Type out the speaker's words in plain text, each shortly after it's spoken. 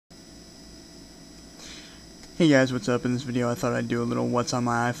Hey guys, what's up? In this video I thought I'd do a little what's on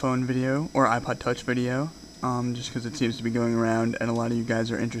my iPhone video, or iPod Touch video, just because it seems to be going around and a lot of you guys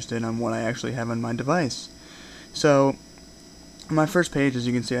are interested on what I actually have on my device. So, on my first page, as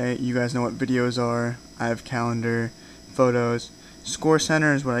you can see, you guys know what videos are. I have calendar, photos. Score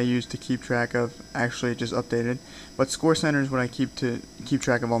Center is what I use to keep track of, actually it just updated, but Score Center is what I keep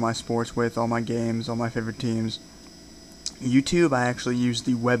track of all my sports with, all my games, all my favorite teams. YouTube, I actually use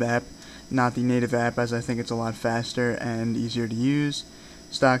the web app, not the native app, as I think it's a lot faster and easier to use.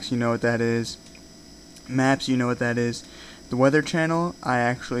 Stocks, you know what that is. Maps, you know what that is. The Weather Channel, I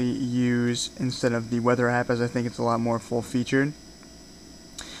actually use instead of the Weather app, as I think it's a lot more full-featured.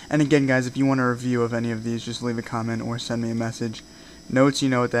 And again, guys, if you want a review of any of these, just leave a comment or send me a message. Notes, you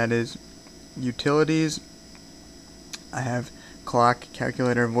know what that is. Utilities, I have clock,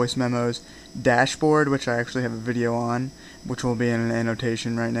 calculator, voice memos, dashboard, which I actually have a video on, which will be in an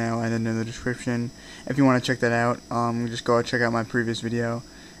annotation right now and in the description. If you want to check that out, just go check out my previous video.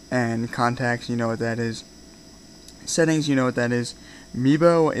 And contacts, you know what that is. Settings, you know what that is.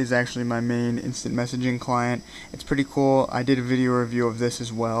 Meebo is actually my main instant messaging client. It's pretty cool. I did a video review of this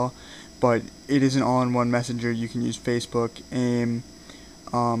as well, but it is an all-in-one messenger. You can use Facebook, AIM,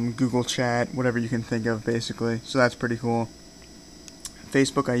 Google Chat, whatever you can think of, basically. So that's pretty cool.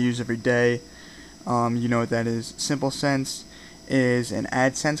 Facebook I use every day. You know what that is. Simple Sense is an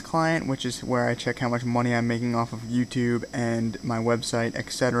AdSense client, which is where I check how much money I'm making off of YouTube and my website,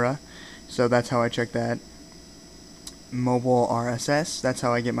 etc. So that's how I check that. Mobile RSS, that's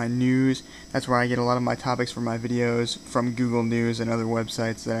how I get my news. That's where I get a lot of my topics for my videos from Google News and other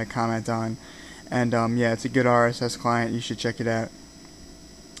websites that I comment on. And yeah, it's a good RSS client. You should check it out.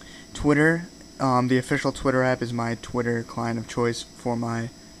 Twitter, the official Twitter app is my Twitter client of choice for my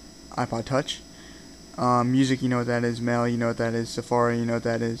iPod Touch. Music, you know what that is. Mail, you know what that is. Safari, you know what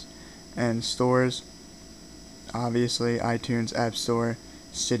that is. And stores, obviously iTunes, App Store,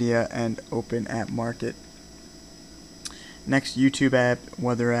 Cydia, and Open App Market. Next, YouTube app,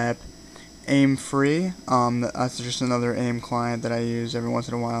 weather app, AIM free. That's just another AIM client that I use every once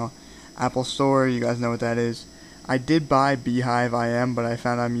in a while. Apple Store, you guys know what that is. I did buy Beehive IM, but I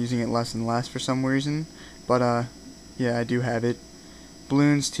found I'm using it less and less for some reason. But yeah, I do have it.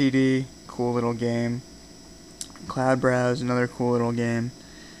 Balloons TD, cool little game. Cloud Browse, another cool little game.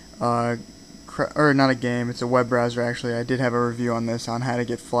 Or not a game, it's a web browser actually. I did have a review on this on how to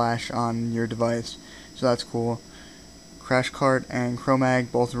get Flash on your device, so that's cool. Crash Kart and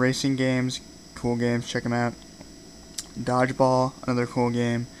Chromag, both racing games, cool games, check them out. Dodgeball, another cool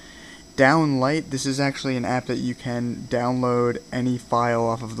game. Downlight, this is actually an app that you can download any file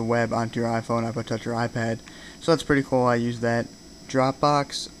off of the web onto your iPhone, iPod Touch, or iPad, so that's pretty cool. I use that.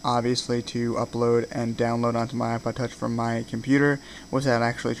 Dropbox, obviously to upload and download onto my iPod Touch from my computer without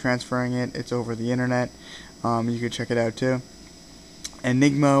actually transferring it. It's over the internet. You could check it out too.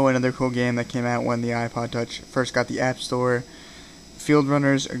 Enigmo, another cool game that came out when the iPod Touch first got the App Store. Field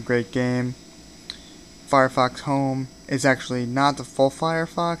Runners, a great game. Firefox Home is actually not the full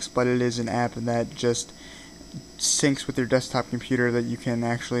Firefox, but it is an app that just syncs with your desktop computer that you can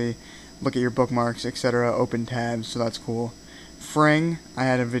actually look at your bookmarks, etc., open tabs, so that's cool. Fring, I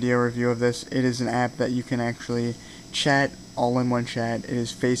had a video review of this. It is an app that you can actually chat, all in one chat. It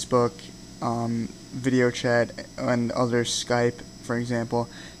is Facebook, video chat, and other Skype, for example.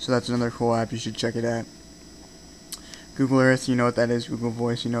 So that's another cool app. You should check it out. Google Earth, you know what that is. Google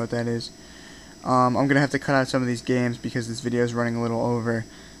Voice, you know what that is. I'm going to have to cut out some of these games because this video is running a little over.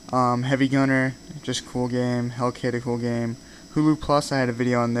 Heavy Gunner, just cool game. Hellkit, a cool game. Hulu Plus, I had a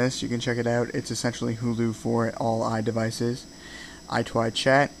video on this. You can check it out. It's essentially Hulu for all iDevices.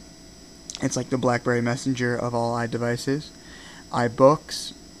 i2iChat, it's like the BlackBerry Messenger of all iDevices.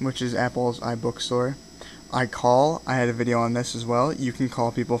 iBooks, which is Apple's iBook store. iCall, I had a video on this as well. You can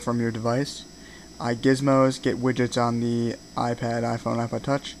call people from your device. iGizmos, get widgets on the iPad, iPhone, iPod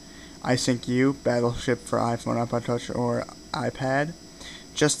Touch. iSyncU, Battleship for iPhone, iPod Touch, or iPad.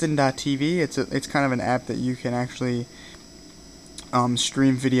 Justin.tv, it's kind of an app that you can actually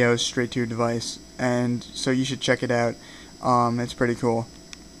stream videos straight to your device, and so you should check it out. It's pretty cool.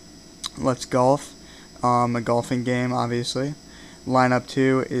 Let's Golf, a golfing game, obviously. Lineup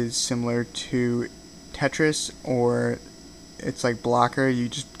 2 is similar to Tetris, or it's like Blocker. You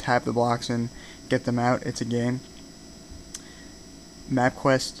just tap the blocks and get them out. It's a game.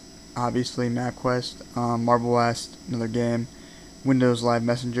 MapQuest, obviously MapQuest. Marble Blast, another game. Windows Live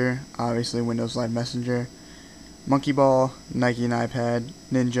Messenger, obviously Windows Live Messenger. Monkey Ball, Nike and iPad.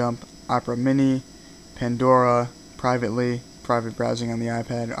 Ninjump, Opera Mini. Pandora, private browsing on the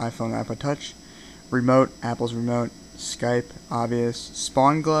iPad, iPhone, iPod Touch. Remote, Apple's Remote. Skype, obvious.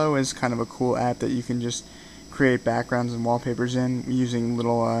 Spawn Glow is kind of a cool app that you can just create backgrounds and wallpapers in using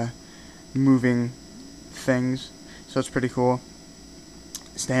little moving things. So it's pretty cool.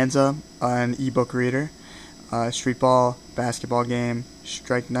 Stanza, an ebook reader. Street ball, basketball game,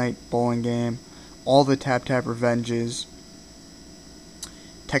 strike night, bowling game, all the Tap Tap Revenges.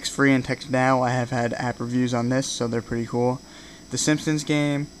 Text Free and Text Now, I have had app reviews on this, so they're pretty cool. The Simpsons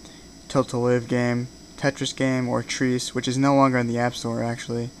game, Tilt to Live game, Tetris game, or Trees, which is no longer in the App Store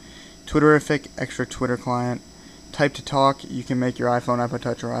actually. Twitterific, extra Twitter client. Type to Talk, you can make your iPhone, iPod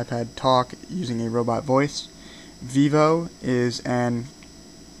Touch, or iPad talk using a robot voice. Vivo is an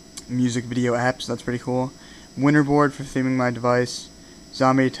music video app, so that's pretty cool. Winterboard for theming my device.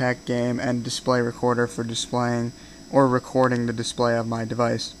 Zombie attack game, and display recorder for displaying or recording the display of my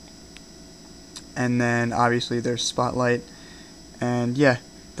device. And then obviously there's Spotlight, and yeah,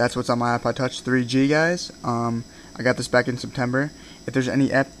 that's what's on my iPod Touch 3G, guys. I got this back in September. If there's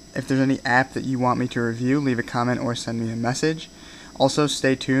any app that you want me to review, leave a comment or send me a message. Also,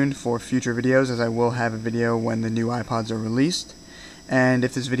 stay tuned for future videos, as I will have a video when the new iPods are released. And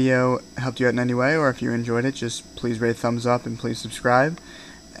if this video helped you out in any way, or if you enjoyed it, just please rate thumbs up and please subscribe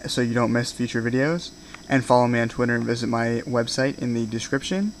so you don't miss future videos. And follow me on Twitter and visit my website in the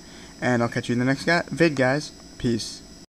description. And I'll catch you in the next vid, guys. Peace.